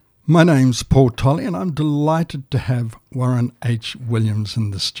My name's Paul Tolley, and I'm delighted to have Warren H. Williams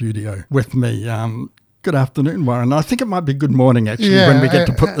in the studio with me. Good afternoon, Warren. I think it might be good morning, actually, when we get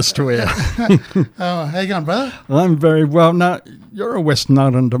to put this to air. Oh, how you going, brother? I'm very well. Now, you're a Western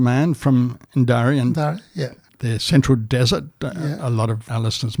Arrernte man from Ntaria. Ntaria, yeah. The Central Desert. A lot of our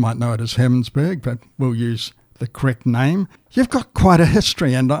listeners might know it as Hermannsburg, but we'll use the correct name. You've got quite a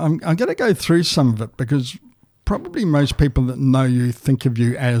history, and I'm going to go through some of it because probably most people that know you think of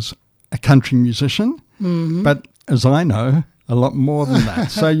you as a country musician, but as I know, a lot more than that.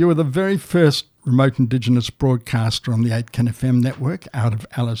 So you were the very first remote Indigenous broadcaster on the 8 FM network out of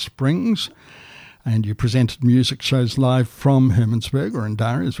Alice Springs, and you presented music shows live from Hermannsburg, or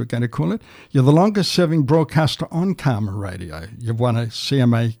Ntaria as we're going to call it. You're the longest serving broadcaster on Karma Radio. You've won a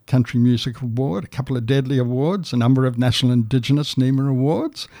CMA Country Music Award, a couple of Deadly Awards, a number of National Indigenous NEMA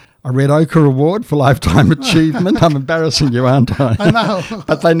Awards, a Red Ochre Award for Lifetime Achievement. I'm embarrassing you, aren't I? I know.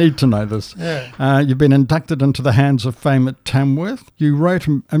 But they need to know this. Yeah. You've been inducted into the Hands of Fame at Tamworth. You wrote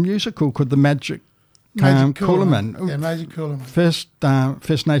a musical called The Magic Coolaman. Yeah, Magic Coolaman.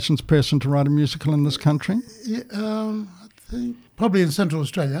 First Nations person to write a musical in this country? Yeah, I think probably in Central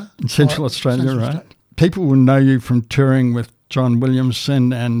Australia. In Central Australia, Central right. Australia. People will know you from touring with John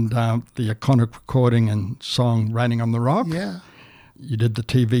Williamson and the iconic recording and song Raining on the Rock. Yeah. You did the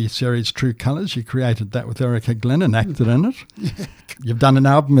TV series True Colours. You created that with Erica Glenn and acted in it. Yeah. You've done an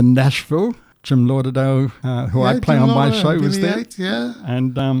album in Nashville. Jim Lauderdale, who I play Jim on my Lauderdale, show, was Billy there. Yates, yeah.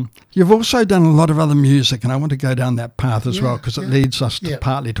 And you've also done a lot of other music, and I want to go down that path as well because it leads us to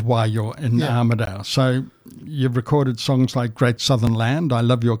partly to why you're in Armidale. So you've recorded songs like Great Southern Land. I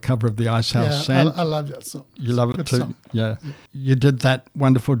love your cover of the Icehouse Sand. I love that song. You love it too? Song. Yeah. You did that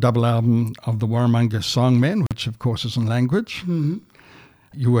wonderful double album of the Warramunga Songmen, which of course is in language. Mm-hmm.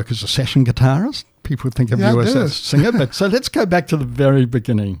 You work as a session guitarist. People think of you as a singer. But so let's go back to the very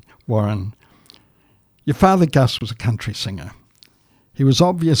beginning, Warren. Your father, Gus, was a country singer. He was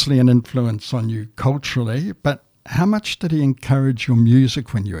obviously an influence on you culturally, but how much did he encourage your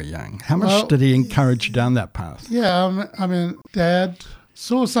music when you were young? How much did he encourage you down that path? Yeah, I mean, Dad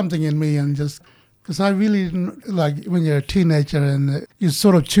saw something in me and just, because I really didn't, like when you're a teenager and you're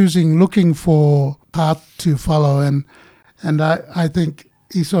sort of looking for path to follow, and I think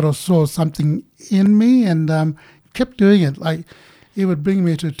he sort of saw something in me and kept doing it. Like he would bring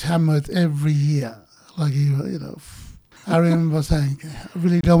me to Tamworth every year. Like I remember saying, I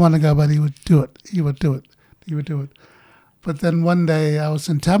really don't want to go, but he would do it. He would do it. But then one day I was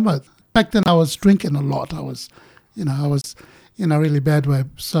in Tamworth. Back then I was drinking a lot. I was in a really bad way.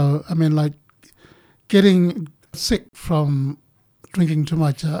 So, I mean, like getting sick from drinking too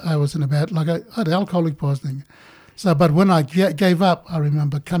much, I was in a bad, like I had alcoholic poisoning. So, but when I gave up, I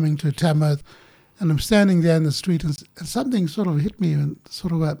remember coming to Tamworth and I'm standing there in the street and something sort of hit me and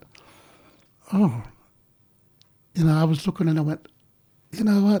sort of went, oh. I was looking and I went, you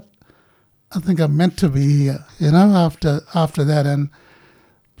know what? I think I'm meant to be here, after that.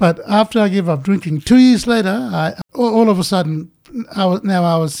 But after I gave up drinking, 2 years later, all of a sudden, I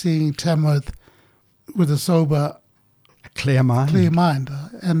was seeing Tamworth with a sober, clear mind.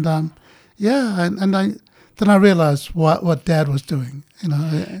 And then I realized what Dad was doing,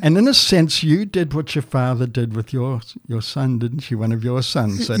 And in a sense, you did what your father did with your son, didn't you? One of your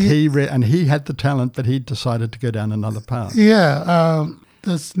sons. That he had the talent, but he decided to go down another path. Yeah,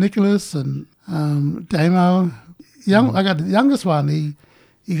 there's Nicholas and Damo. I got the youngest one.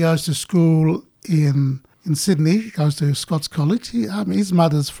 He goes to school in Sydney. He goes to Scots College. His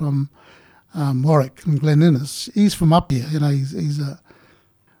mother's from Warwick and Glen Innes. He's from up here.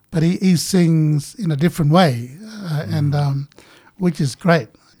 But he sings in a different way, and which is great.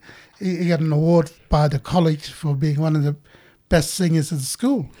 He got an award by the college for being one of the best singers at the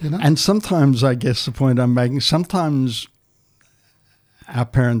school. And sometimes, I guess the point I'm making, sometimes our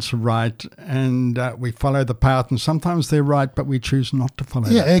parents are right and we follow the path, and sometimes they're right, but we choose not to follow.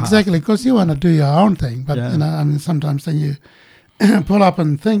 Yeah, exactly, because you want to do your own thing. But sometimes then you pull up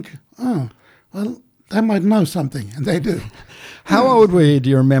and think, oh, well, they might know something, and they do. How old were you? Do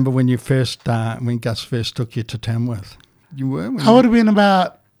you remember when when Gus first took you to Tamworth? You were? I would have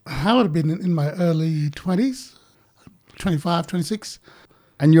been in my early 20s, 25, 26.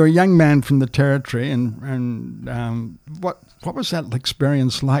 And you're a young man from the territory, and what was that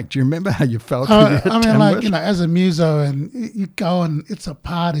experience like? Do you remember how you felt when you hit Tamworth? As a muso, and you go and it's a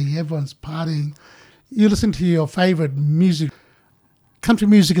party, everyone's partying. You listen to your favourite music. Country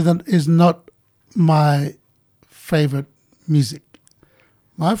music is not my favourite music.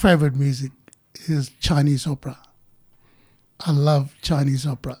 My favourite music is Chinese opera. I love Chinese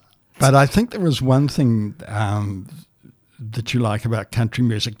opera. But I think there was one thing that you like about country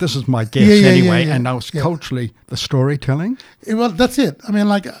music? This is my guess anyway, and also culturally, the storytelling. Well, that's it. I mean,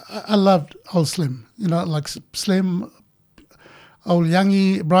 like, I loved old Slim, like Slim, old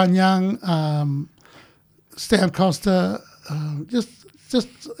Youngie, Brian Young, Stan Costa, just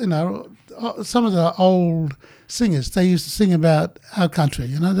some of the old singers. They used to sing about our country.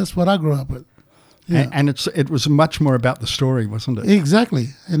 That's what I grew up with. Yeah. And it was much more about the story, wasn't it? Exactly.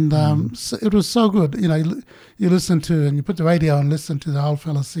 And so it was so good. You listen to, and you put the radio on and listen to the old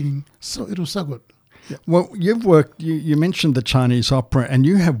fellas singing. So it was so good. Yeah. Well, you've worked, you mentioned the Chinese opera, and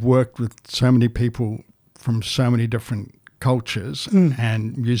you have worked with so many people from so many different cultures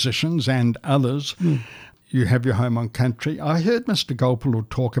and musicians and others. You have your home on country. I heard Mr. Gopal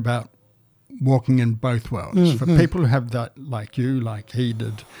talk about walking in both worlds. For people who have that, like you, like he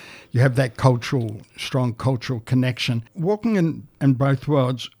did, you have that strong cultural connection. Walking in both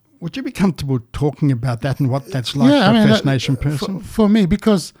worlds, would you be comfortable talking about that and what that's like for a First Nation person? For me,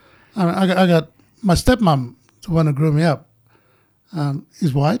 because I got my stepmom, the one who grew me up,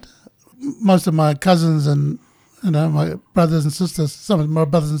 is white. Most of my cousins and my brothers and sisters, some of my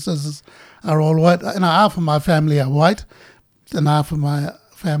brothers and sisters are all white. And half of my family are white, and half of my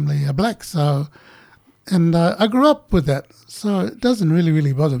family are black. So, and I grew up with that. So it doesn't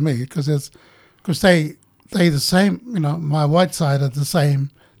really bother me because they the same. My white side are the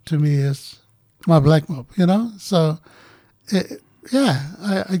same to me as my black mob. So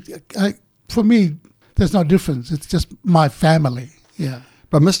I for me there's no difference. It's just my family. Yeah.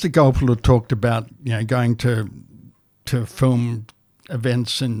 But Mr. Gopal talked about going to film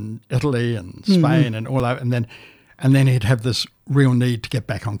events in Italy and Spain and all that, and then he'd have this real need to get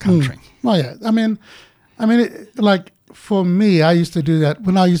back on country. Oh yeah, I mean, like for me, I used to do that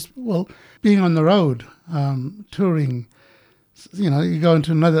when being on the road, touring. You're going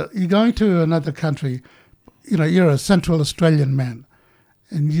to another country. You're a Central Australian man,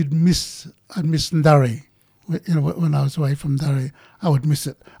 and I'd miss Ntaria. When I was away from Ntaria, I would miss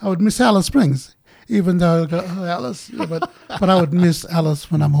it. I would miss Alice Springs, even though I go, Alice, but I would miss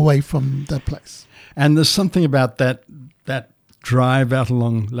Alice when I'm away from that place. And there's something about that drive out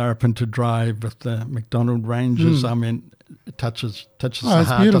along Larapinta Drive with the McDonald Ranges. I mean, it touches the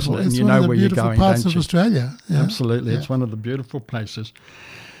heart, beautiful. doesn't it? And it's one of the beautiful parts of Australia. Yeah. Absolutely, it's one of the beautiful places.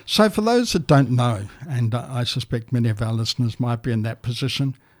 So for those that don't know, and I suspect many of our listeners might be in that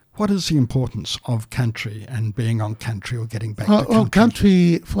position, what is the importance of country and being on country or getting back to country? Well,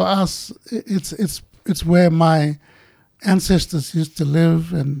 country for us, it's where my ancestors used to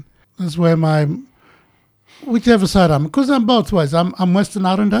live, and that's where whichever side because I'm both ways. I'm Western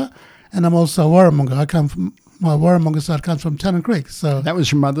Arrernte, and I'm also Warramunga. My Warramunga side comes from Tennant Creek. So that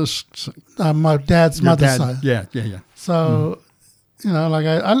was your mother's? My dad's mother's side. Yeah. So, like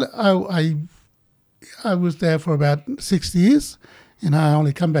I was there for about 6 years. I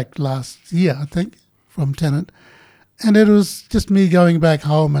only come back last year, I think, from Tennant. And it was just me going back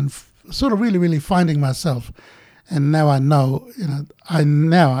home and sort of really, really finding myself. And now I know,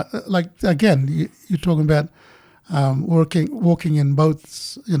 again, you're talking about walking in both,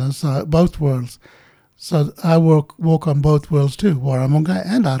 so both worlds. So I walk on both worlds too, Warramunga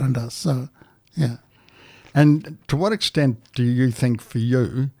and Arrernte. So, yeah. And to what extent do you think for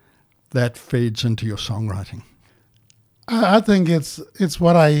you that feeds into your songwriting? I think it's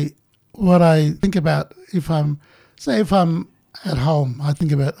what I think about if I'm at home.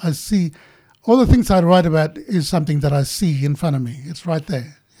 I see all the things I write about is something that I see in front of me. It's right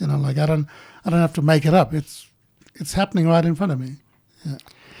there. Like I don't have to make it up. It's happening right in front of me. Yeah.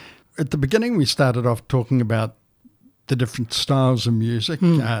 At the beginning, we started off talking about the different styles of music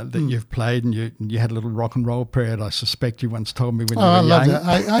that you've played, and you had a little rock and roll period. I suspect you once told me when you were young. I love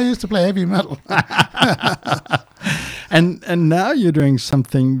that. I used to play heavy metal. And now you're doing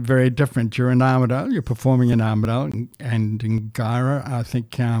something very different. You're in Armidale. You're performing in Armidale and in Gyra. I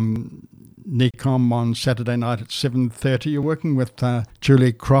think Nicom on Saturday night at 7:30. You're working with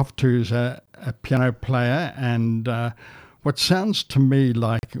Julie Croft, who's a piano player, and what sounds to me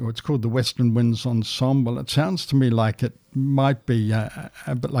like, it's called the Western Winds Ensemble. It sounds to me like it might be a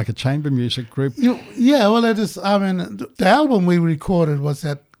bit like a chamber music group. Yeah, well, it is. I mean, the album we recorded was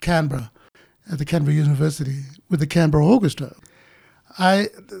at Canberra, at the Canberra University, with the Canberra Orchestra.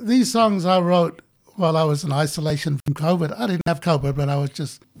 These songs I wrote while I was in isolation from COVID. I didn't have COVID, but I was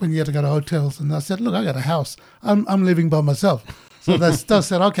just, when you had to go to hotels, and I said, look, I got a house. I'm living by myself. So they still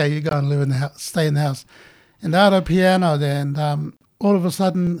said, okay, you go and live in the house, stay in the house. And I had a piano there, and all of a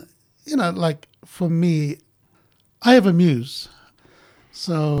sudden, like for me, I have a muse.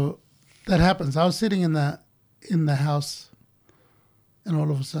 So that happens. I was sitting in the house, and all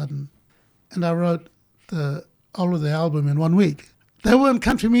of a sudden, and I wrote the all of the album in 1 week. They weren't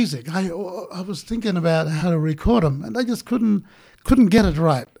country music. I was thinking about how to record them, and I just couldn't get it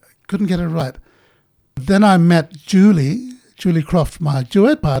right. Then I met Julie Croft, my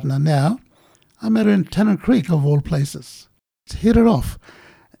duet partner now. I met her in Tennant Creek, of all places. Hit it off.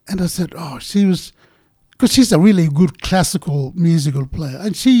 And I said, because she's a really good classical musical player.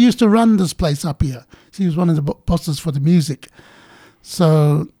 And she used to run this place up here. She was one of the bosses for the music.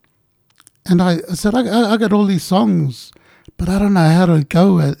 So, and I said, I got all these songs, but I don't know how to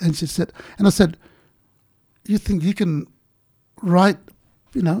go. And she said, and I said, you think you can write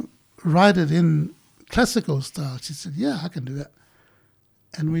it in classical style? She said, yeah, I can do that.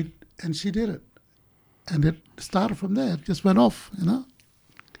 And she did it. And it started from there. It just went off,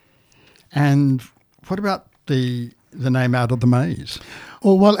 And what about the name Out of the Maze?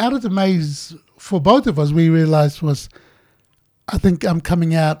 Oh, well, Out of the Maze, for both of us, we realized was, I think I'm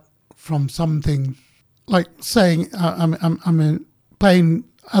coming out from something, like saying I'm playing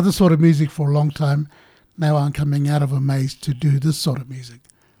other sort of music for a long time. Now I'm coming out of a maze to do this sort of music.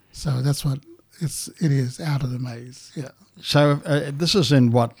 So that's what it is, Out of the Maze, yeah. So this is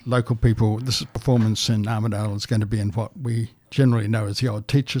in what local people, this is performance in Armidale is going to be in what we generally know as the old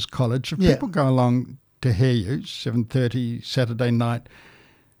Teachers College. If people go along to hear you, 7:30 Saturday night,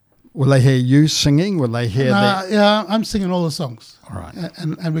 will they hear you singing? Will they hear Yeah, I'm singing all the songs. All right.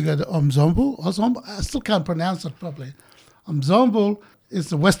 And we go to Ensemble. I still can't pronounce it properly. Ensemble is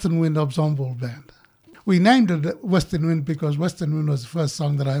the Western Wind Ensemble band. We named it Western Wind because Western Wind was the first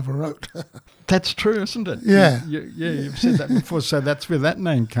song that I ever wrote. That's true, isn't it? Yeah. You've said that before, so that's where that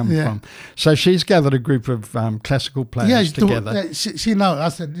name comes from. So she's gathered a group of classical players together. She knows. I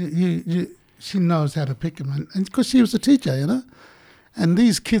said, she knows how to pick them. And because she was a teacher, And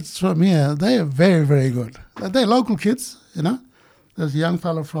these kids from here, they are very, very good. They're local kids, There's a young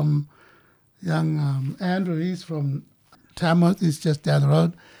fellow from, Andrew, he's from Tamworth, he's just down the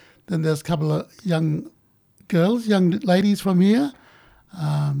road. Then there's a couple of young ladies from here.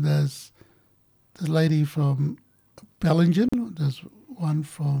 There's the lady from Bellingen. There's one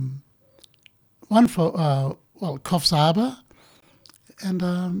for Coffs Harbour.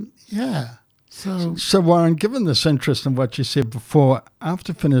 And, So Warren, given this interest in what you said before,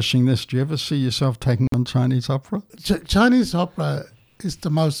 after finishing this, do you ever see yourself taking on Chinese opera? Chinese opera is the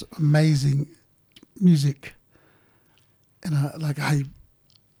most amazing music.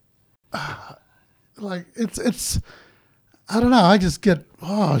 It's I don't know, I just get,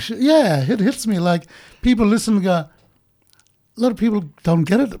 it hits me. Like, people listen and go, a lot of people don't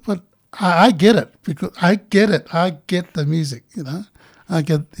get it, but I get it, because I get the music,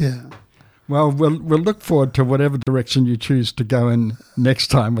 Well, we'll look forward to whatever direction you choose to go in next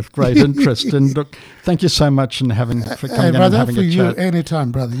time with great interest. And look, thank you so much for coming in and having a chat. You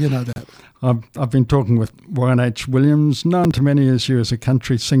anytime, brother. You know that. I've been talking with Warren H. Williams, known to many as you as a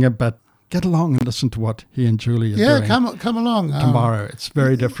country singer, but get along and listen to what he and Julie are doing. Yeah, come along. Tomorrow. It's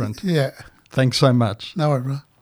very different. Yeah. Thanks so much. No worries, bro.